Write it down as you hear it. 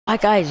Hi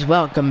guys,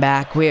 welcome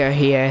back. We are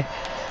here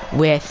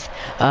with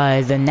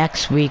the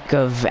next week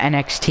of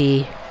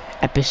NXT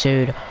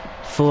episode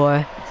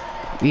 4.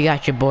 We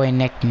got your boy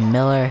Nick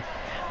Miller.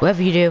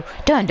 Whatever you do,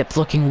 don't end up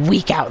looking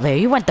weak out there.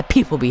 You want the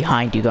people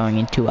behind you going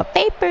into a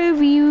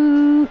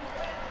pay-per-view.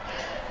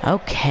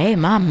 Okay,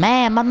 my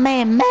man.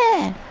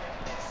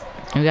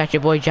 We got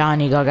your boy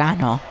Johnny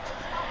Gargano.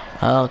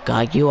 Oh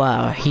god, you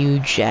are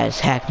huge as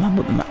heck,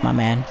 my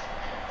man.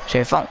 So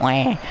if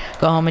I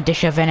go home and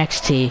dish of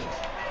NXT.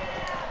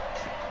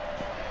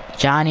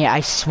 Johnny, I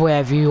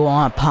swear if you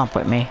want to pump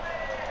with me.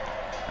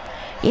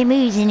 Your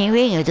moves in the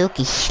ring are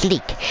looking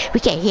slick. We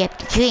can have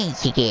to train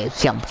together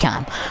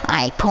sometime.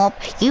 I pump,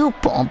 you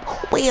pump,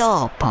 we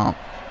all pump.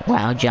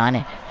 Wow,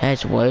 Johnny,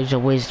 that's words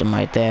of wisdom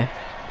right there.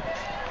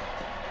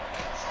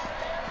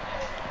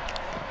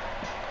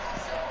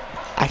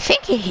 I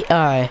think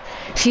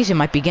Caesar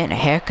might be getting a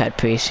haircut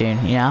pretty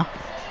soon, you know?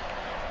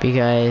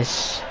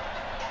 Because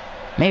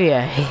maybe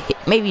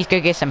he's gonna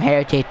get some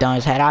hair taped on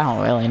his head. I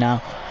don't really know.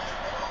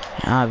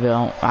 I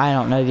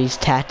don't know these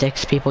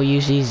tactics people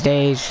use these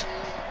days.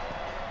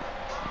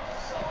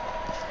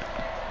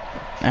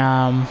 Is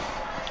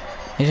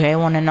there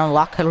anyone in the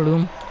locker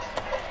room?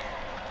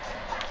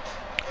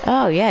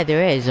 Oh yeah,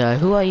 there is.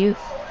 Who are you?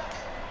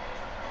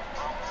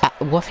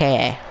 Woof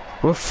hair.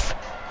 Woof.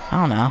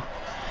 I don't know.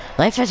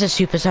 Life as a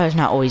superstar is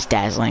not always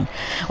dazzling.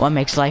 What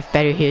makes life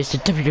better here is the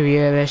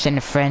WWE and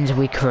the friends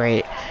we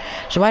create.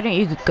 So why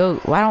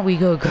don't we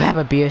go grab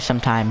a beer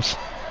sometimes?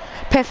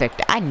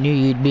 Perfect. I knew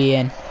you'd be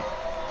in.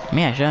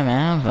 Yeah, sure,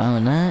 man. I'm fine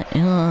with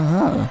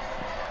that.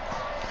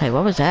 Hey,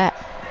 what was that?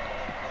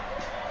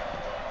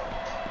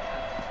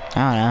 I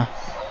don't know.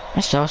 I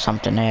saw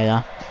something there,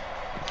 though.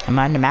 Am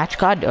I in the match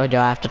card, or do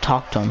I have to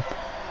talk to him?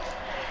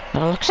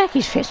 But it looks like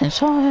he's facing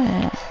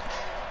someone.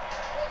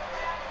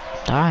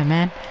 Alright,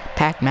 man.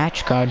 Packed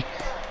match card.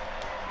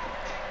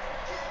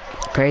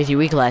 Crazy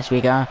week last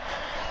week, huh?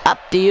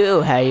 Up to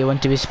you how you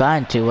want to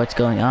respond to what's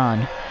going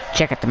on.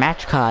 Check out the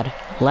match card.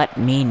 Let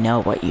me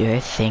know what you're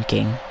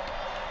thinking.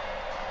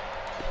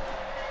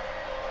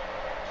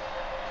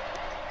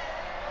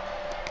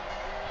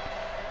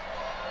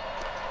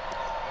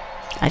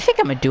 I think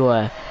I'm gonna do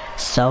a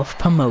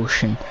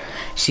self-promotion.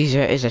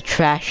 Caesar is a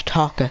trash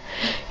talker.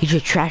 He's a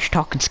trash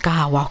talking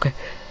Skywalker.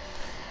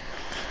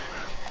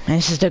 And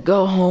this is the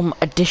go home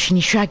edition.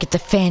 He's trying to get the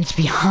fans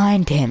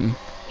behind him.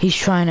 He's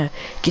trying to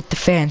get the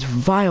fans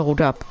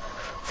riled up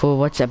for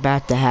what's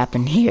about to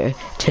happen here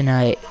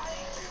tonight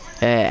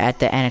at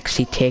the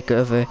NXT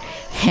takeover.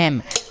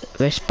 Him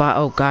versus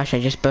oh gosh, I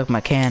just broke my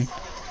can.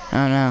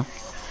 Oh no.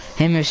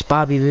 Him versus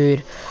Bobby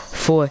Roode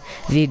for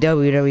the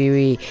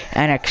WWE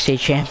NXT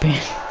champion.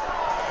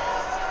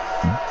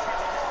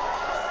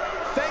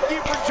 Thank you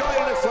for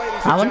joining us,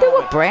 ladies and I wonder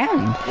gentlemen. what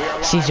brand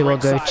Caesar will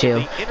go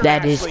to.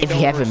 That is, if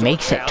he ever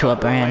makes it to a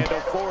brand.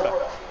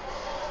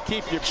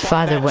 His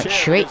father went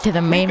straight to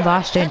the main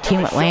roster and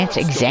teamed with Lance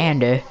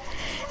Alexander.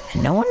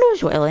 And no one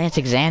knows what Lance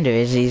Alexander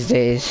is these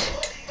days.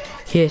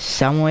 He is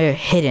somewhere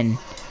hidden.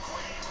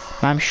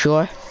 I'm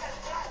sure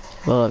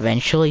we'll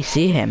eventually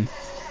see him.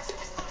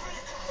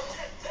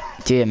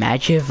 Do you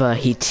imagine if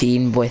he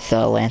teamed with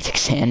Lance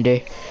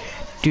Alexander?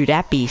 Dude,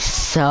 that'd be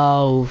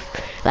so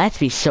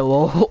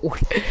old.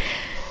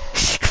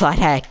 Clyde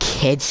had a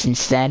kid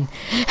since then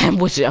and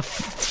was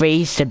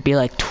phrased to be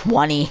like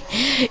 20.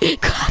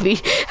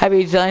 I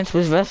mean, Lance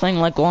was wrestling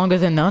like longer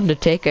than The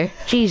Undertaker.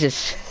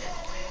 Jesus.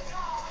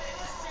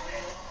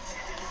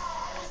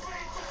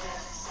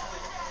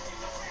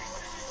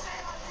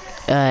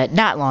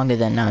 Not longer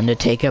than The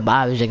Undertaker, but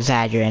I was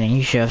exaggerating.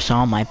 You should have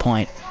saw my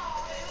point.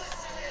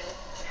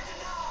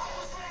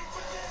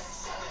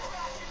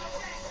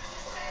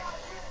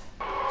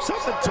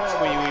 Something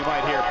told me we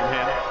might hear from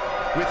him.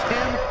 With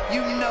him,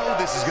 you know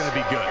this is going to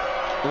be good.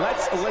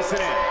 Let's listen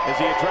in as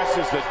he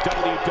addresses the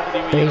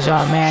WWE. He's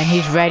man,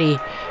 he's ready.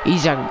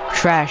 He's a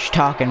trash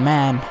talking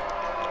man.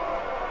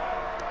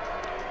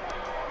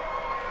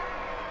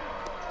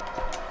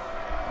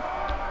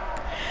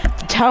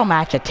 The title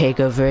match at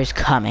TakeOver is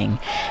coming,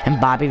 and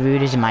Bobby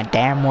Roode is in my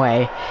damn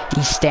way.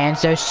 He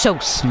stands there so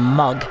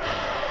smug,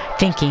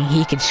 thinking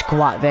he can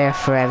squat there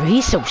forever.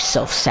 He's so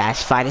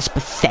self-satisfied. It's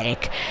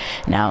pathetic.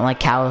 Now,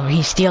 like how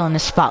he's stealing the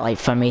spotlight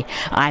from me.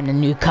 I'm the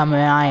newcomer,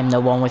 and I am the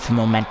one with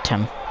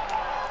momentum.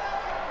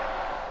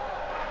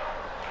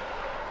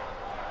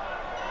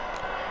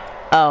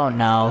 Oh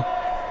no,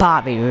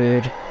 Bobby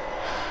Roode.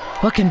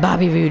 What can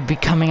Bobby Roode be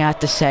coming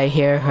out to say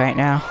here right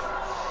now?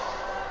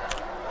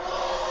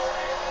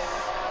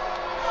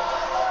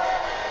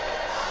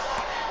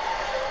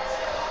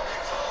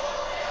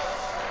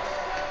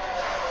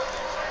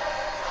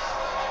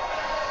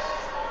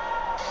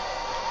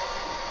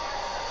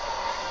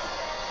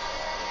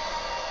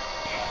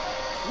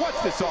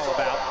 What's this all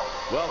about?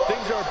 Well,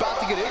 things are about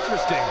to get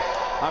interesting.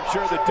 I'm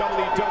sure the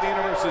WWE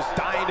Universe is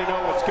dying to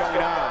know what's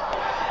going on.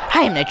 I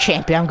I am the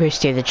champion. I'm going to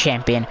stay the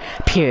champion.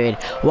 Period.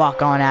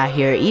 Walk on out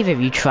here. Even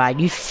if you tried,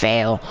 you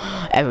fail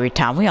every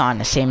time. We are on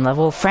the same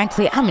level.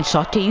 Frankly, I'm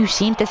insulted. You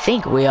seem to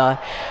think we are.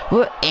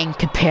 We're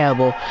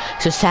incomparable.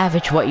 So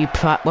savage what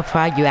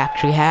pride you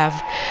actually have.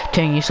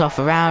 Turn yourself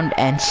around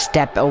and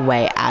step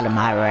away out of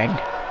my ring.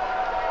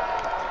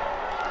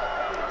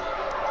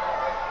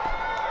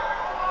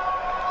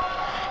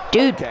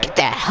 Dude, get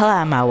the hell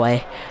out of my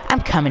way. I'm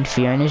coming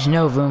for you, and there's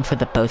no room for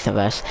the both of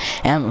us.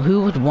 And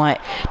who would want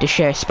to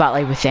share a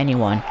spotlight with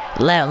anyone,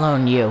 let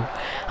alone you?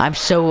 I'm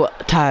so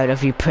tired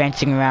of you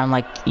prancing around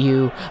like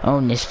you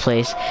own this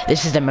place.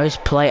 This is the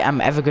most polite I'm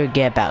ever gonna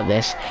get about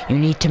this. You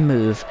need to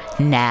move,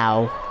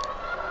 now.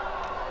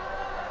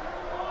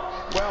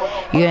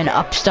 You're an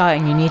upstart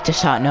and you need to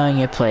start knowing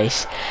your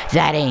place.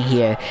 That ain't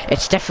here.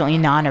 It's definitely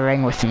not a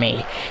ring with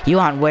me. You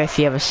aren't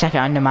worthy of a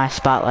second under my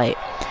spotlight.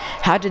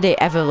 How did they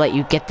ever let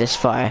you get this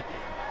far?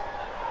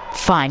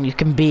 Fine, you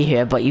can be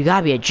here, but you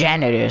gotta be a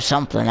janitor or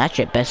something. That's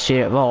your best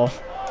suited role.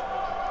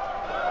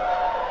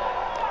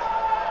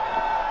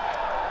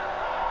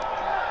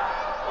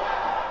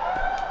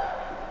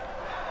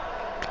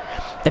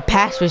 The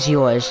past was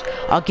yours.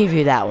 I'll give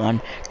you that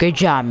one. Good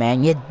job,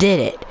 man. You did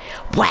it.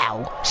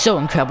 Wow. So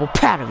incredible.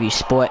 Proud of you,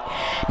 sport.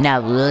 Now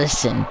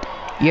listen.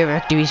 Your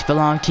victories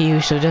belong to you,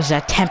 so does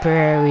that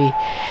temporary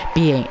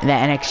being the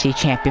NXT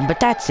champion. But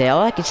that's it.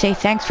 All I can say,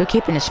 thanks for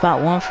keeping the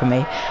spot warm for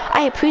me.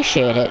 I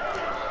appreciate it.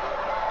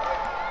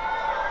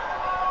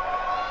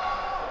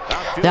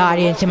 The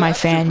audience and my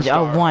fans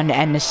are one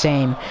and the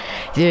same.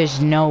 There's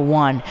no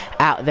one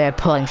out there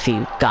pulling for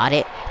you. Got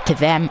it? To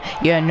them,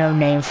 you're a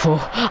no-name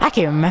fool. I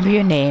can't remember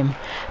your name.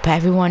 But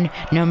everyone,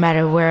 no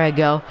matter where I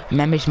go,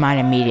 remembers mine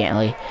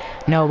immediately.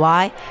 Know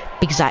why?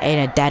 Because I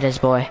ain't a daddy's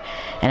boy,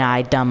 and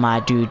I done my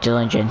due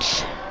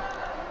diligence.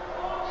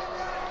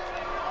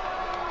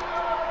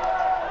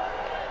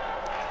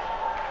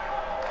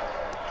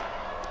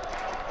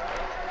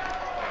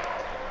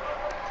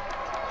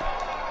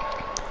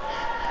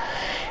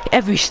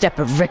 Every step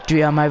of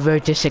victory on my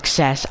road to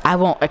success. I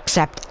won't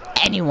accept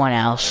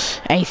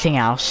anything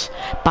else.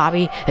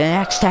 Bobby, the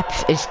next step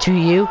is to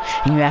you,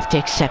 and you have to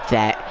accept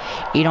that.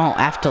 You don't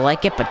have to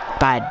like it, but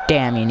by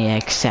damn, you need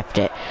to accept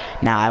it.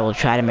 Now, I will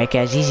try to make it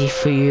as easy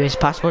for you as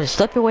possible to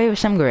slip away with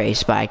some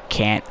grace, but I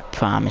can't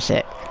promise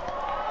it.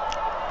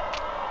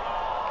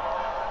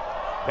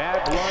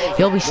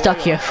 You'll be stuck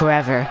here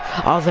forever,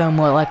 although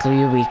more likely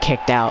you'll be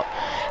kicked out.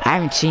 I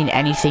haven't seen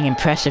anything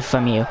impressive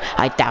from you.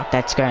 I doubt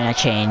that's going to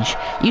change.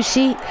 You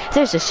see,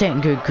 there's a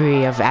certain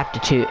degree of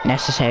aptitude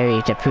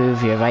necessary to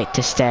prove your right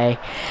to stay.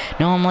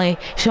 Normally,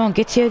 if someone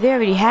gets here, they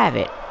already have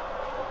it.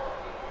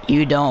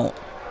 You don't.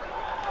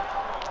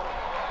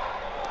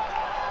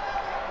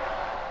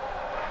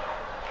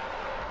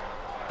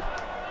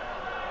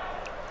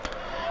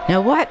 You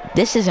know what?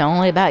 This isn't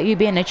only about you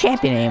being a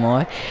champion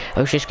anymore.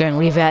 I was just going to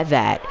leave it at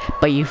that.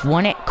 But you've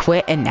won it,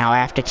 quit, and now I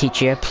have to teach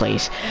you your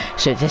place.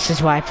 So this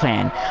is what I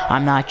plan.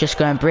 I'm not just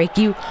going to break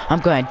you. I'm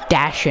going to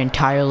dash your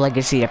entire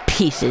legacy to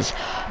pieces.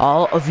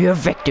 All of your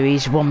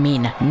victories will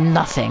mean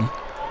nothing.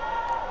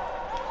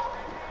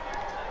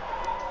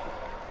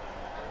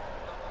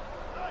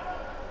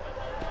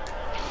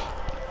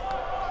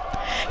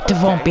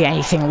 There won't be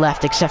anything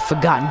left except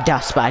forgotten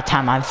dust by the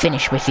time I'm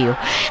finished with you.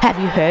 Have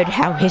you heard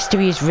how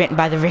history is written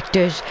by the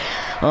victors?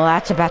 Well,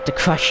 that's about to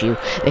crush you.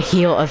 The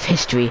heel of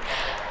history.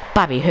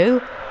 Bobby who?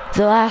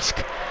 They'll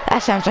ask. That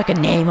sounds like a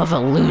name of a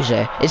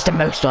loser. It's the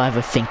most I'll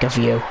ever think of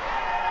you.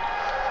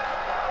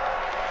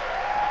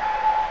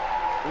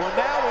 Well,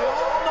 now we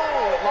all know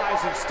what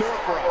lies in store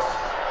for us.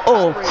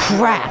 Oh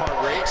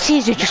crap!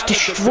 Caesar just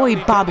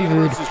destroyed Bobby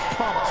Roode.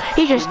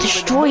 He just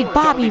destroyed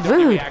Bobby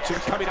Roode.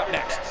 Coming up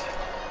next.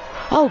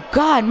 Oh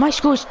god, my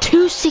score is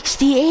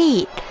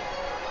 268.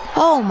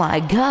 Oh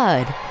my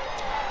god.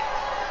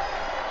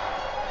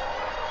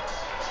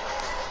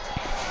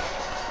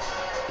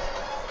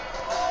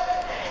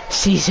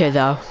 Caesar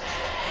though.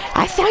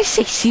 I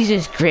say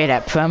Caesar's great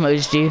at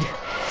promos, dude.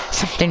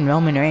 Something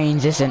Roman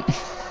Reigns isn't.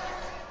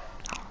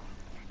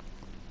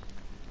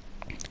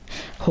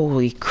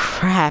 Holy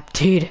crap,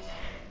 dude.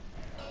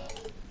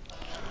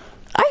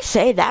 I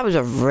say that was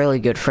a really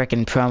good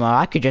freaking promo.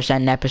 I could just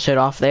end the episode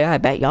off there. I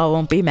bet y'all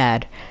won't be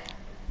mad.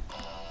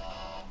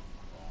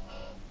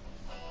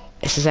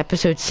 This is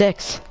episode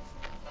 6.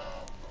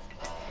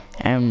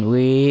 And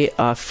we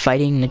are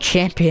fighting the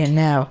champion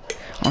now.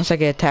 Unless I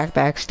get attacked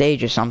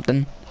backstage or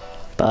something.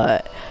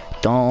 But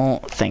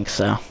don't think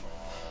so.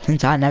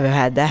 Since I never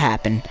had that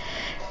happen.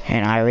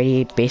 And I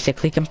already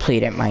basically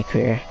completed my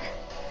career.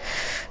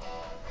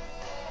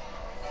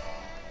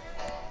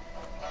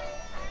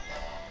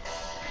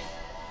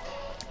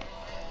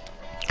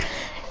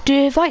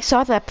 Dude, if I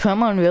saw that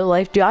promo in real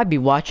life, dude, I'd be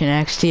watching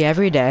NXT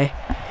every day.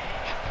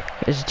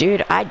 Cause,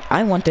 dude,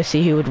 I want to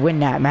see who would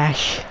win that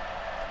match.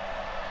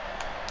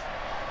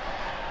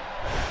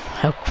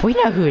 Oh, we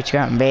know who it's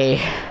gonna be.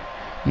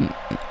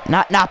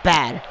 Not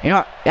bad. You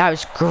know, that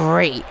was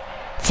great.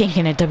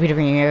 thinking the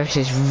WWE Universe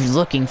is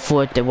looking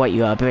forward to what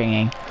you are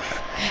bringing.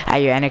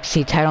 At your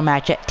NXT title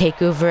match at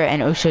TakeOver,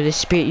 and also the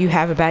spirit you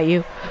have about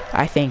you,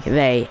 I think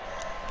they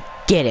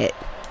get it.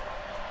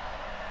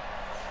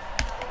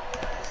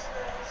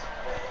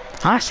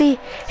 Honestly,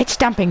 it's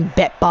dumping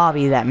Bet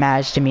Bobby that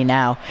matters to me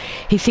now.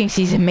 He thinks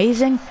he's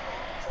amazing,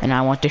 and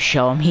I want to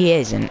show him he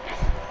isn't.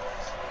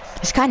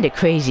 It's kinda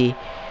crazy.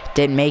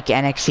 Didn't make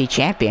NXT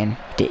champion,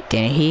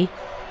 didn't he?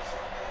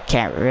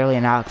 Can't really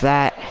knock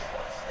that.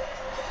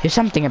 There's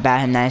something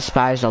about him that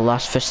inspires a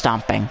lust for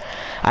stomping.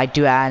 I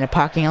do out in the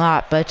parking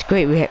lot, but it's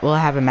great we'll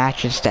have a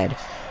match instead.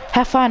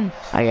 Have fun,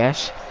 I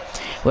guess.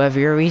 Whatever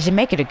your reason,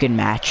 make it a good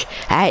match.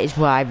 That is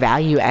what I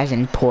value as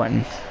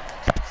important.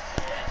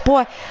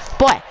 Boy,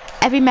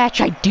 every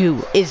match I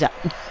do is a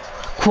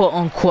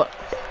quote-unquote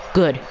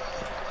good.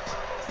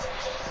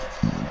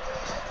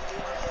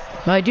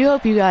 Well, I do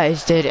hope you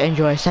guys did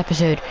enjoy this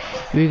episode.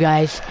 If you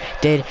guys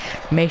did,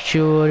 make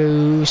sure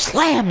to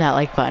slam that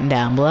like button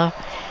down below.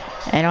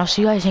 And I'll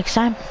see you guys next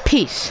time.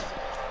 Peace.